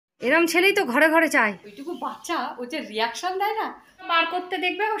এরম ছেলেই তো ঘরে ঘরে চায়। ওইটুকু বাচ্চা ও যে রিয়াকশন দেয় না, বার করতে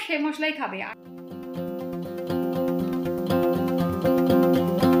দেখবে ও সেই মশলাই খাবে।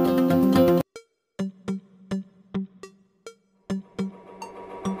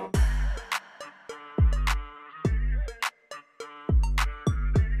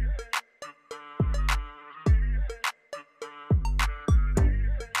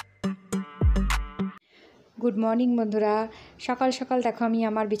 গুড মর্নিং বন্ধুরা, সকাল সকাল দেখো আমি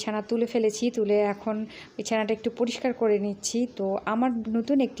আমার বিছানা তুলে ফেলেছি, তুলে এখন বিছানাটা একটু পরিষ্কার করে নিচ্ছি। তো আমার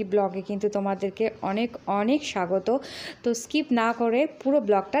নতুন একটি ব্লগে কিন্তু তোমাদেরকে অনেক অনেক স্বাগত। তো স্কিপ না করে পুরো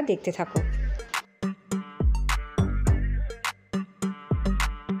ব্লগটা দেখতে থাকো।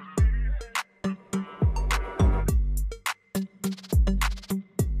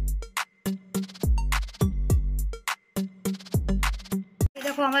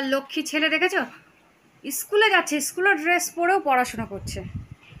 দেখো আমার লক্ষ্মী ছেলে, দেখেছো স্কুলে যাচ্ছে, স্কুলের ড্রেস পরেও পড়াশোনা করছে।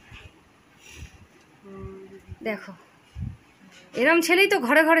 দেখো এরম ছেলেই তো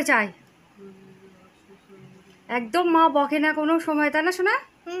ঘরে ঘরে চায়। একদম মা বকে না কোনো সময়, তাই না শোনা?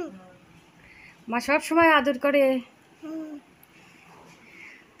 মা সব সময় আদর করে।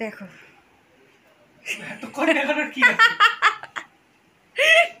 দেখো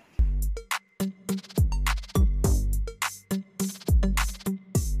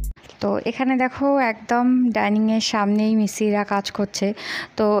তো এখানে দেখো একদম ডাইনিংয়ের সামনেই মিস্ত্রিরা কাজ করছে।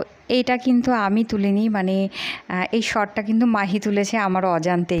 তো এইটা কিন্তু আমি তুলিনি, মানে এই শটটা কিন্তু মাহি তুলেছে আমার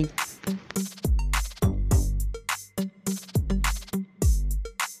অজান্তেই।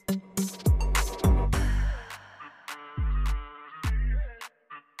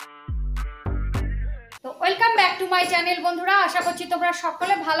 তো welcome back to my channel বন্ধুরা, আশা করছি তোমরা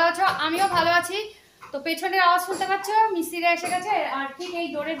সকলে ভালো আছো, আমিও ভালো আছি। তো পেছনের আওয়াজ শুনতে পাচ্ছ, মিস্ত্রিরা এসে গেছে আর ঠিক এই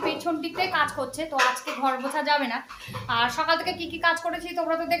ডোরের পেছন দিকটাই কাজ করছে। তো আজকে ঘর মোছা যাবে না, আর সকাল থেকে কি কি কাজ করেছি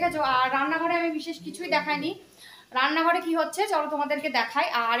তোমরা তো দেখেছো। আর রান্নাঘরে আমি বিশেষ কিছুই দেখাইনি, রান্নাঘরে কি হচ্ছে চলো তোমাদেরকে দেখাই।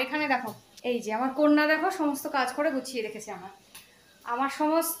 আর এখানে দেখো এই যে আমার কন্যা দেখো সমস্ত কাজ করে গুছিয়ে রেখেছে। আমার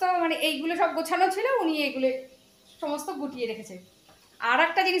সমস্ত মানে এইগুলো সব গোছানো ছিল, উনি এইগুলো সমস্ত গুটিয়ে রেখেছে। আর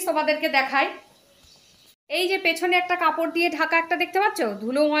একটা জিনিস তোমাদেরকে দেখাই, এই যে পেছনে একটা কাপড় দিয়ে ঢাকা একটা দেখতে পাচ্ছ,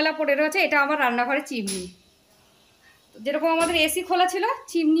 ধুলো ময়লা পড়ে রয়েছে, এটা আমার রান্নাঘরে চিমনি। যেরকম আমাদের এসি খোলা ছিল,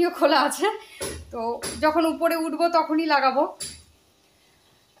 চিমনিও খোলা আছে। তো যখন উপরে উঠবো তখনই লাগাবো।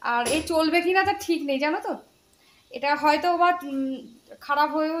 আর এই চলবে কিনা তা ঠিক নেই, জানো তো, এটা হয়তো বা খারাপ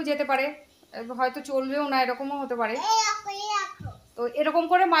হয়েও যেতে পারে, হয়তো চলবেও না, এরকমও হতে পারে। তো এরকম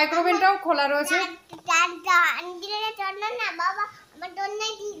করে মাইক্রোওভেনটাও খোলা রয়েছে।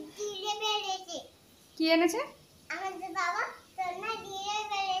 কি এনেছে?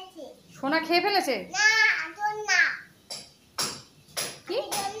 সোনা খেয়ে ফেলেছে? কি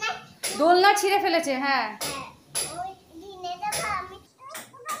দোলনা ছিঁড়ে ফেলেছে? হ্যাঁ,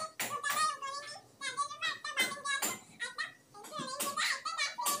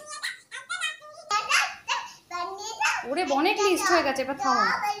 ওরে অনেক লিস্ট হয়ে গেছে, এবার থামো।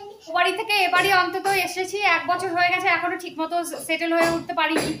 ও বাড়ি থেকে এ বাড়ি অন্তত এসেছি 1 বছর হয়ে গেছে, এখনো ঠিক মতো সেটেল হয়ে উঠতে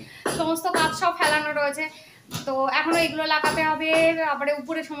পারিনি। সমস্ত কাজ সব ফেলানো রয়েছে, তো এখনো এগুলো লাগাতে হবে, আবার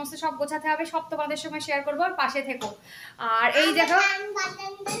উপরে সমস্ত সব গোছাতে হবে। সব তোমাদের সঙ্গে শেয়ার করবো, আর পাশে থেকো। আর এই দেখো,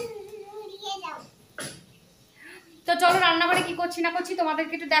 তো চলো রান্নাঘরে কি করছি না করছি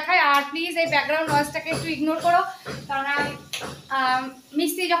তোমাদেরকে একটু দেখাই। আর প্লিজ এই ব্যাকগ্রাউন্ড নয়েজটাকে একটু ইগনোর করো, কারণ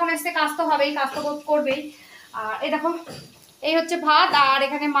মিস্ত্রি যখন এসছে কাজ তো হবেই, কাজ তো করবেই। আর এই দেখো এই হচ্ছে ভাত, আর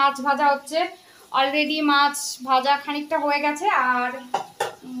এখানে মাছ ভাজা হচ্ছে। অলরেডি মাছ ভাজা খানিকটা হয়ে গেছে, আর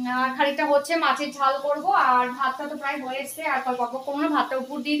খানিকটা হচ্ছে, মাছের ঝাল করব। আর ভাতটা তো প্রায় হয়ে এসছে, আর গল্প করবো না, ভাতটা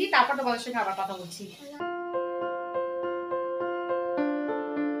উপর দিয়ে দিই, তারপর তোমাদের সঙ্গে আবার কথা বলছি।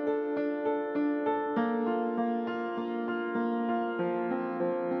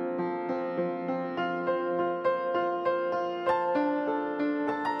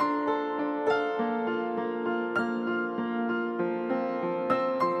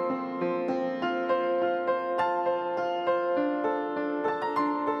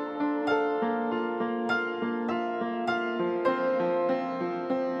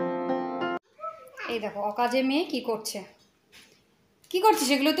 এই দেখো অকাজে মেয়ে কি করছে, কি করছিস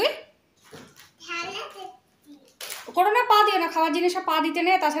এগুলো তুই? করো না, পা দিও না, খাওয়ার জিনিস পা দিতে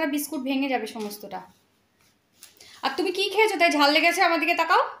নেই, তাছাড়া বিস্কুট ভেঙে যাবে সমস্তটা। আর তুমি কি খেয়েছো তাই ঝাল লেগেছে? আমার দিকে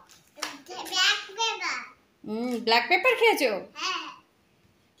তাকাও। ব্ল্যাক পেপার খেয়েছো?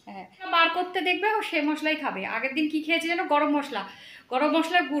 হ্যাঁ, বার করতে দেখবে ও সে মশলাই খাবে। আগের দিন কি খেয়েছে যেন, গরম মশলা, গরম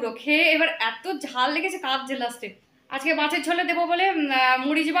মশলার গুঁড়ো খেয়ে এবার এত ঝাল লেগেছে কাঁদছে লাস্টে। আজকে মাছের ঝোলে দেবো বলে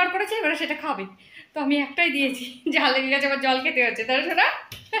মরিচ বার করেছে, এবার সেটা খাবে। তো আমি একটাই দিয়েছি, ঝাল লেগে গেছে, আবার জল খেতে হচ্ছে, তাহলে শোনা।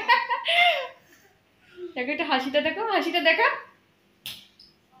 দেখো এটা হাসিটা দেখো, হাসিটা দেখা।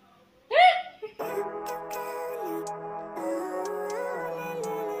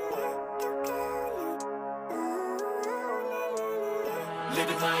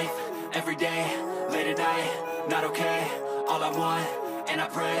 day, late at night, not okay. All I want, and I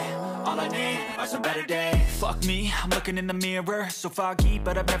pray, all I need are some better days. Fuck me, I'm looking in the mirror, so foggy,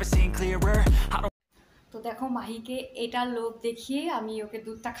 but I've never seen clearer. I don't. তো দেখো মাহিকে এটা লোভ দেখিয়ে আমি ওকে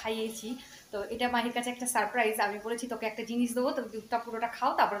দুধটা খাইয়েছি। তো এটা মাহির কাছে একটা সারপ্রাইজ। আমি বলেছি তোকে একটা জিনিস দেবো, তো দুধটা পুরোটা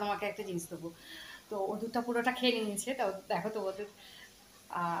খাও, তারপরে তোমাকে একটা জিনিস দেবো। তো ও দুধটা পুরোটা খেয়ে নিয়েছে। তো দেখো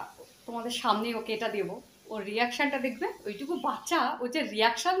তোমাদের সামনে ওকে এটা দেবো, ওর রিয়াকশানটা দেখবে। ওইটুকু বাচ্চা ও যে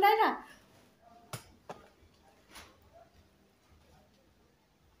রিয়াকশান দেয় না,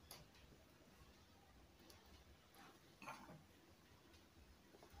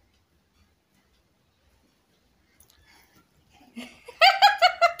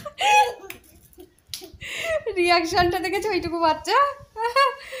 রিয়াকশনটা দেখেছো? ওইটুকু বাচ্চা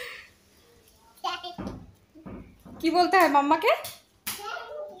কি বলতে হয় মাম্মাকে?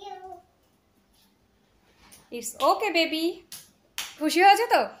 It's okay baby. খুশি হয়েছে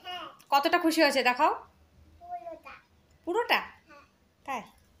তো? কতটা খুশি হয়েছে দেখাও। পুরোটা? তাই?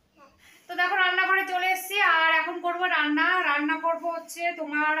 তো দেখো রান্নাঘরে চলে এসেছি, আর এখন করবো রান্না করবো হচ্ছে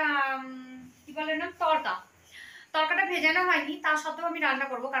তোমার কি বলে না, তরকাটা ভেজানো হয়নি, তা সত্ত্বেও আমি রান্না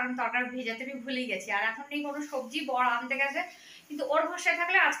করবো, কারণ তরকাটা ভেজাতে আমি ভুলেই গেছি। আর এখন নেই কোনো সবজি, বড় আনতে গেছে, কিন্তু ওর ভরসায়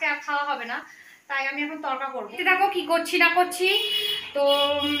থাকলে আজকে আর খাওয়া হবে না, তাই আমি এখন তরকা করবো। দেখো কি করছি না করছি। তো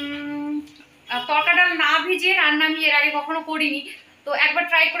তরকাটা না ভিজিয়ে রান্না আমি এর আগে কখনো করিনি, তো একবার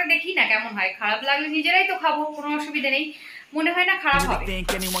ট্রাই করে দেখি না কেমন হয়। খারাপ লাগলে নিজেরাই তো খাবো, কোনো অসুবিধা নেই, মনে হয় না খারাপ হবে। Think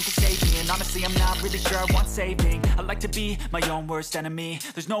anyone can save me, and honestly I'm not really sure I want saving. I like to be my own worst enemy.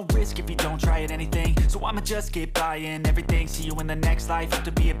 There's no risk if you don't try at anything, so I'ma just keep buying everything. See you in the next life, have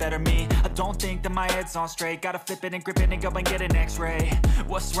to be a better me. I don't think that my head's on straight, gotta flip it and grip it and go and get an x-ray.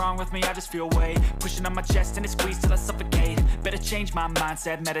 What's wrong with me? I just feel weight pushing on my chest and it squeezes till I suffocate. Better change my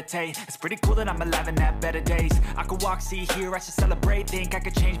mindset, meditate. It's pretty cool that I'm alive and have better days. I could walk, see, hear, I should celebrate. Think I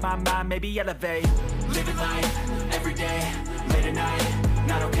could change my mind, maybe elevate. Living life every day, late at night,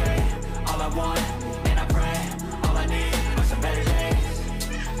 not okay. All I want, and I pray, all I need are some better days.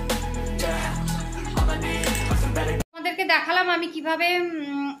 Yeah, all I need are some better days. তোমাদেরকে দেখালাম আমি কিভাবে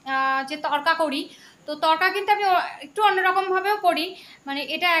যে তরকা করি। তো তরকা কিন্তু আমি একটু অন্যরকম ভাবেও করি, মানে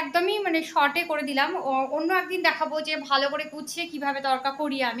এটা একদমই মানে শর্টে করে দিলাম। অন্য একদিন দেখাবো যে ভালো করে গুছিয়ে কিভাবে তরকা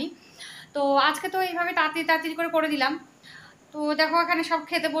করি আমি। তো আজকে তো এইভাবে তাড়াতাড়ি করে দিলাম। তো দেখো এখানে সব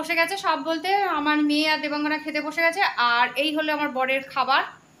খেতে বসে গেছে, সব বলতে আমার মেয়ে আর দেবাঙ্গনা খেতে বসে গেছে, আর এই হলো আমার বরের খাবার।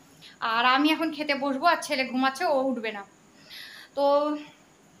 আর আমি এখন খেতে বসবো, আর ছেলে ঘুমাচ্ছে, ও উঠবে না। তো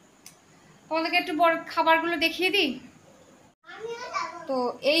তোমাদেরকে একটু বড় খাবারগুলো দেখিয়ে দিই। তো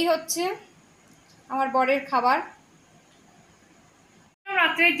এই হচ্ছে আমার বরের খাবার,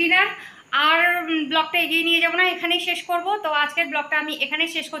 রাত্রের ডিনার। আর ব্লগটা এগিয়ে নিয়ে যাবো না, এখানেই শেষ করব। তো আজকের ব্লগটা আমি এখানেই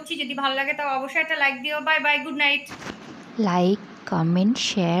শেষ করছি। যদি ভালো লাগে তো অবশ্যই একটা লাইক দিও। Bye bye, good night. Like, comment,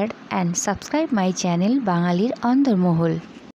 share and subscribe my channel বাঙালির অন্দরমহল।